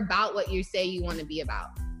you're about what you say you want to be about.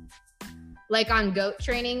 Like on GOAT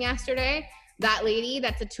training yesterday, that lady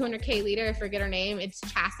that's a 200K leader, I forget her name, it's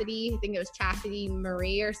Chastity, I think it was Chastity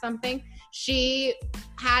Marie or something. She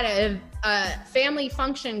had a family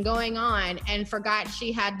function going on and forgot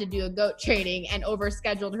she had to do a GOAT training and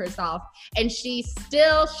overscheduled herself. And she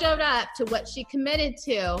still showed up to what she committed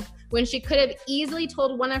to when she could have easily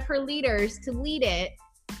told one of her leaders to lead it,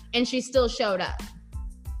 and she still showed up.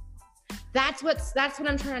 That's what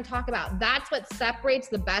I'm trying to talk about. That's what separates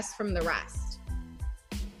the best from the rest.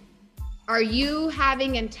 Are you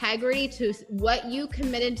having integrity to what you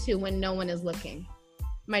committed to when no one is looking?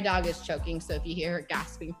 My dog is choking, so if you hear her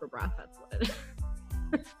gasping for breath, that's what it is.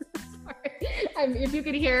 Sorry. If you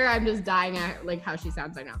could hear her, I'm just dying at like how she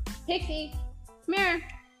sounds right now. Pixie, come here.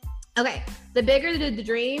 Okay, the bigger the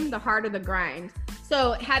dream, the harder the grind.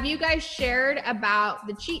 So have you guys shared about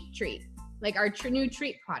the cheat treat? Like our new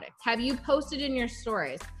treat product? Have you posted in your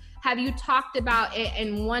stories? Have you talked about it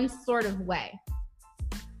in one sort of way?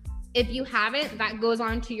 If you haven't, that goes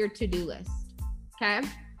on to your to-do list, okay?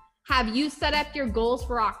 Have you set up your goals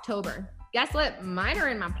for October? Guess what? Mine are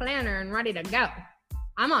in my planner and ready to go.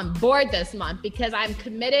 I'm on board this month because I'm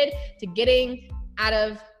committed to getting out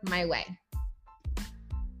of my way.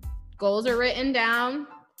 Goals are written down.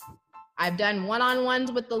 I've done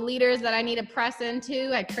one-on-ones with the leaders that I need to press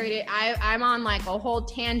into. I'm on like a whole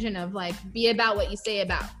tangent of like, be about what you say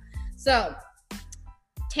about. So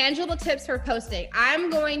tangible tips for posting.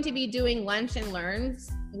 I'm going to be doing lunch and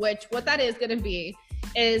learns, which what that is going to be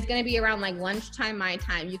around like lunchtime, my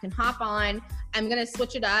time. You can hop on. I'm going to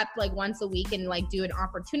switch it up like once a week and like do an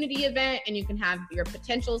opportunity event, and you can have your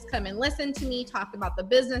potentials come and listen to me talk about the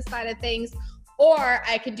business side of things, or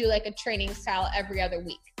I could do like a training style every other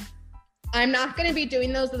week. I'm not going to be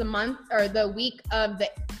doing those the month or the week of the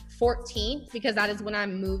 14th because that is when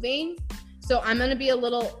I'm moving. So I'm going to be a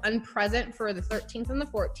little unpresent for the 13th and the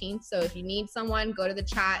 14th. So if you need someone, go to the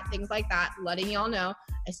chat, things like that, letting y'all know.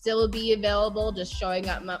 I still will be available, just showing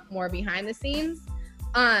up more behind the scenes.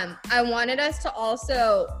 I wanted us to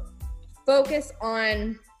also focus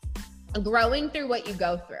on growing through what you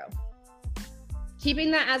go through. Keeping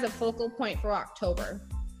that as a focal point for October.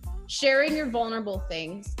 Sharing your vulnerable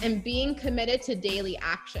things and being committed to daily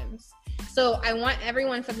actions. So I want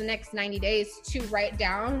everyone for the next 90 days to write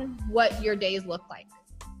down what your days look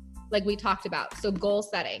like we talked about. So goal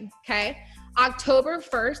setting, okay? October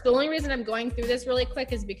 1st, the only reason I'm going through this really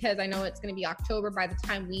quick is because I know it's going to be October. By the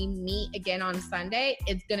time we meet again on Sunday,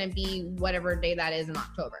 it's going to be whatever day that is in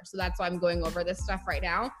October. So that's why I'm going over this stuff right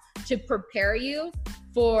now to prepare you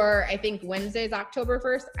for, I think Wednesday's October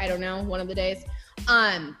 1st. I don't know, one of the days.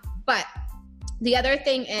 But The other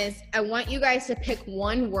thing is I want you guys to pick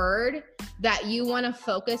one word that you want to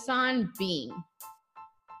focus on being.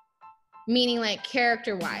 Meaning like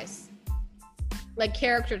character-wise, like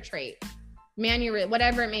character trait,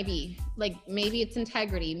 whatever it may be. Like maybe it's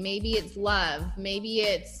integrity, maybe it's love, maybe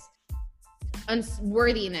it's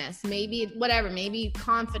unworthiness, maybe whatever, maybe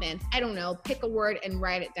confidence. I don't know. Pick a word and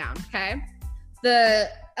write it down, okay? The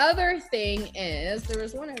other thing is, there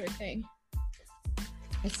was one other thing.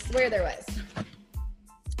 I swear there was.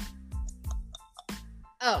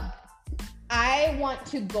 Oh, I want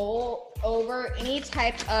to go over any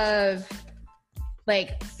type of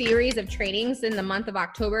like series of trainings in the month of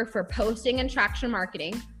October for posting and traction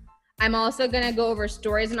marketing. I'm also going to go over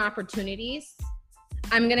stories and opportunities.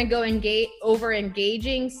 I'm going to go over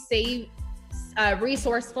engaging,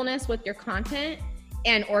 resourcefulness with your content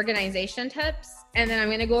and organization tips. And then I'm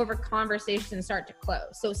going to go over conversation and start to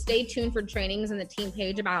close. So stay tuned for trainings in the team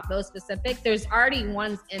page about those specific. There's already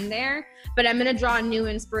ones in there, but I'm going to draw new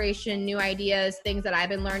inspiration, new ideas, things that I've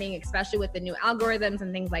been learning, especially with the new algorithms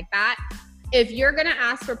and things like that. If you're going to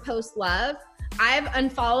ask for post love, I've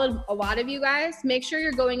unfollowed a lot of you guys. Make sure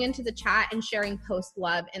you're going into the chat and sharing post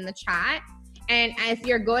love in the chat. And if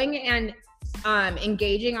you're going and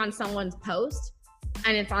engaging on someone's post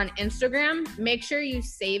and it's on Instagram, make sure you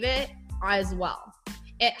save it as well.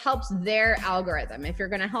 It helps their algorithm. If you're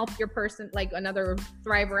going to help your person, like another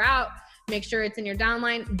thriver out, make sure it's in your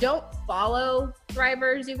downline. Don't follow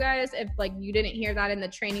thrivers, you guys. If like you didn't hear that in the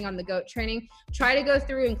training on the GOAT training, try to go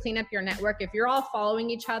through and clean up your network. If you're all following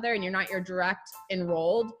each other and you're not your direct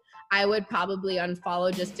enrolled, I would probably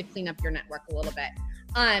unfollow just to clean up your network a little bit.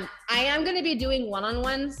 I am going to be doing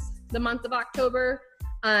one-on-ones the month of October.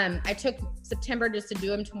 I took September just to do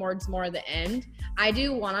them towards more of the end. I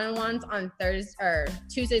do one-on-ones on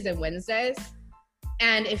Tuesdays and Wednesdays.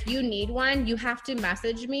 And if you need one, you have to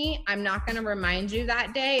message me. I'm not going to remind you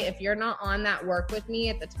that day. If you're not on that work with me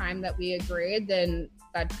at the time that we agreed, then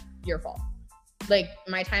that's your fault. Like,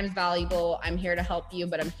 my time's valuable. I'm here to help you,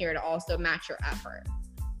 but I'm here to also match your effort.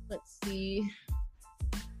 Let's see.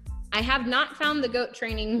 I have not found the GOAT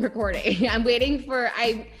training recording. I'm waiting for,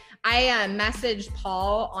 I messaged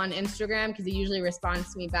Paul on Instagram because he usually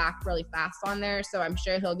responds to me back really fast on there. So I'm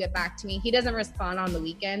sure he'll get back to me. He doesn't respond on the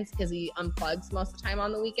weekends because he unplugs most of the time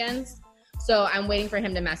on the weekends. So I'm waiting for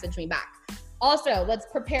him to message me back. Also, let's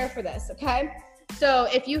prepare for this, okay? So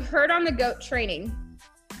if you heard on the GOAT training,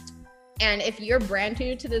 and if you're brand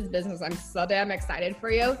new to this business, I'm so damn excited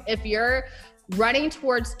for you. If you're running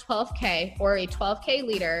towards 12K or a 12K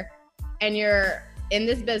leader and you're in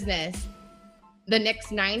this business, the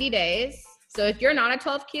next 90 days, so if you're not a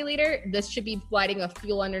 12K leader, this should be lighting a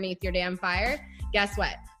fuel underneath your damn fire. Guess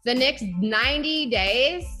what? The next 90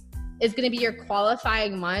 days is going to be your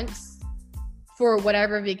qualifying months for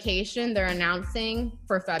whatever vacation they're announcing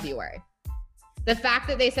for February. The fact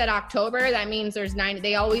that they said October, that means there's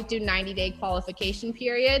they always do 90-day qualification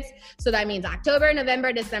periods. So that means October,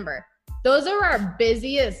 November, December. Those are our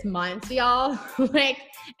busiest months, y'all.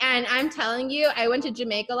 And I'm telling you, I went to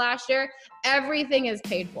Jamaica last year. Everything is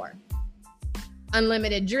paid for.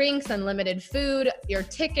 Unlimited drinks, unlimited food, your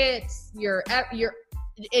tickets,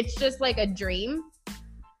 it's just like a dream.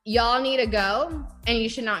 Y'all need to go, and you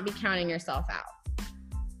should not be counting yourself out.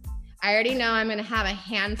 I already know I'm going to have a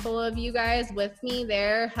handful of you guys with me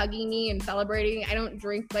there, hugging me and celebrating. I don't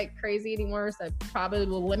drink like crazy anymore, so I probably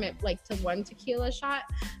will limit like to 1 tequila shot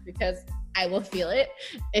because I will feel it.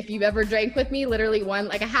 If you've ever drank with me, literally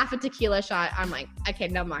like a half a tequila shot, I'm like, okay,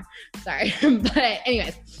 no more. Sorry. But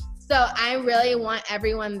anyways, so I really want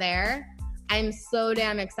everyone there. I'm so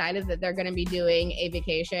damn excited that they're going to be doing a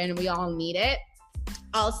vacation. We all need it.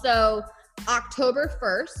 Also, October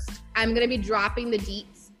 1st, I'm going to be dropping the deets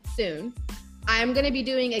soon. I'm going to be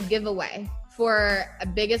doing a giveaway for a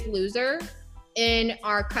Biggest Loser in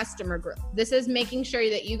our customer group. This is making sure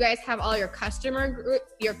that you guys have all your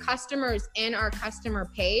customers in our customer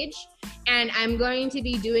page. And I'm going to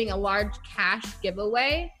be doing a large cash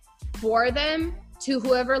giveaway for them to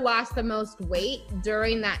whoever lost the most weight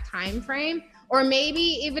during that time frame. Or maybe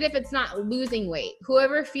even if it's not losing weight,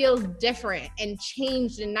 whoever feels different and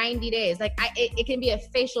changed in 90 days, like it can be a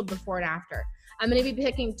facial before and after. I'm going to be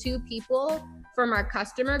picking 2 people from our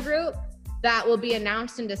customer group that will be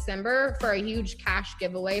announced in December for a huge cash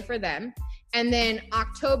giveaway for them. And then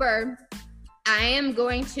October, I am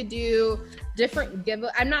going to do different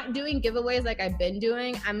I'm not doing giveaways like I've been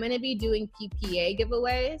doing. I'm going to be doing PPA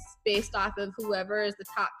giveaways based off of whoever is the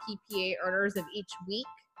top PPA earners of each week.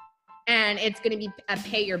 And it's going to be a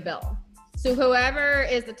pay your bill. So whoever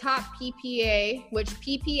is the top PPA, which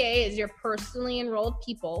PPA is your personally enrolled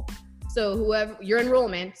people. So whoever your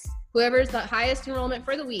enrollments, whoever's the highest enrollment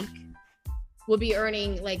for the week will be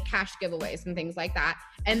earning like cash giveaways and things like that.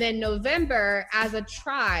 And then November, as a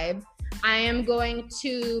tribe, I am going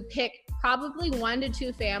to pick probably 1 to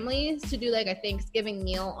 2 families to do like a Thanksgiving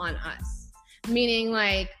meal on us. Meaning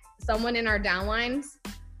like someone in our downlines,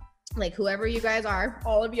 like whoever you guys are,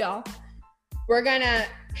 all of y'all, we're gonna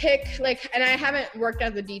pick like, and I haven't worked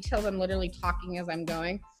out the details, I'm literally talking as I'm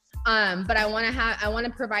going. But I wanna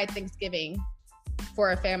provide Thanksgiving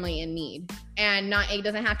for a family in need. And it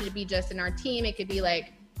doesn't have to be just in our team. It could be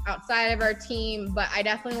like outside of our team, but I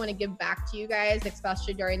definitely want to give back to you guys,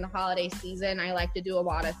 especially during the holiday season. I like to do a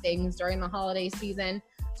lot of things during the holiday season.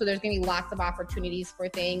 So there's going to be lots of opportunities for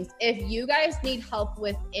things. If you guys need help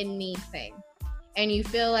with anything and you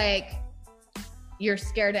feel like you're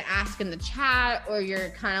scared to ask in the chat, or you're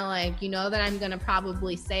kind of like, you know that I'm going to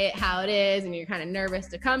probably say it how it is, and you're kind of nervous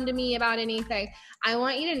to come to me about anything, I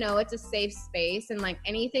want you to know it's a safe space. And like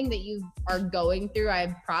anything that you are going through,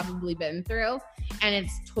 I've probably been through, and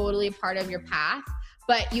it's totally part of your path.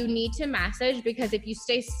 But you need to message, because if you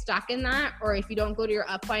stay stuck in that, or if you don't go to your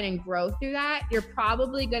upline and grow through that, you're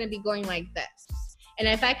probably going to be going like this. And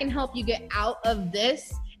if I can help you get out of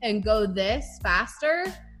this and go this faster,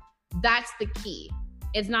 that's the key.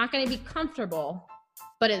 It's not going to be comfortable,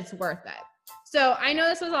 but it's worth it. So I know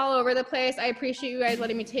this was all over the place. I appreciate you guys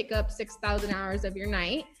letting me take up 6,000 hours of your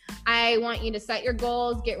night. I want you to set your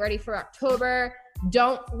goals, get ready for October.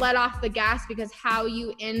 Don't let off the gas, because how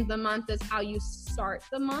you end the month is how you start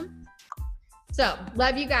the month. So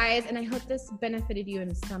love you guys, and I hope this benefited you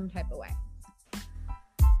in some type of way.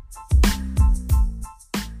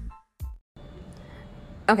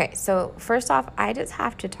 Okay, so first off, I just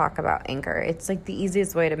have to talk about Anchor. It's like the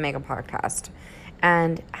easiest way to make a podcast,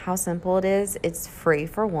 and how simple it is. It's free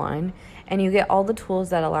for one, and you get all the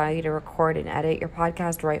tools that allow you to record and edit your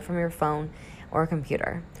podcast right from your phone or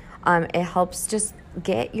computer. It helps just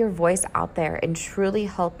get your voice out there and truly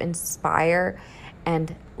help inspire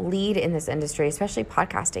and lead in this industry, especially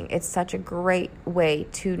podcasting. It's such a great way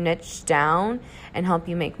to niche down and help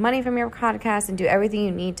you make money from your podcast and do everything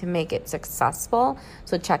you need to make it successful.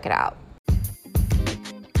 So check it out.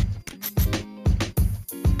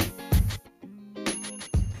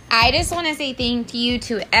 I just want to say thank you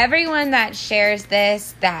to everyone that shares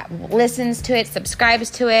this, that listens to it,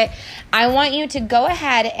 subscribes to it. I want you to go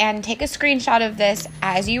ahead and take a screenshot of this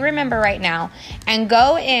as you remember right now, and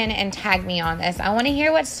go in and tag me on this. I want to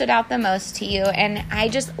hear what stood out the most to you, and I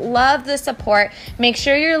just love the support. Make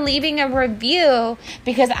sure you're leaving a review,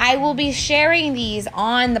 because I will be sharing these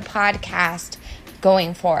on the podcast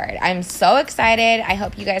going forward. I'm so excited. I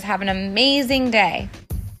hope you guys have an amazing day.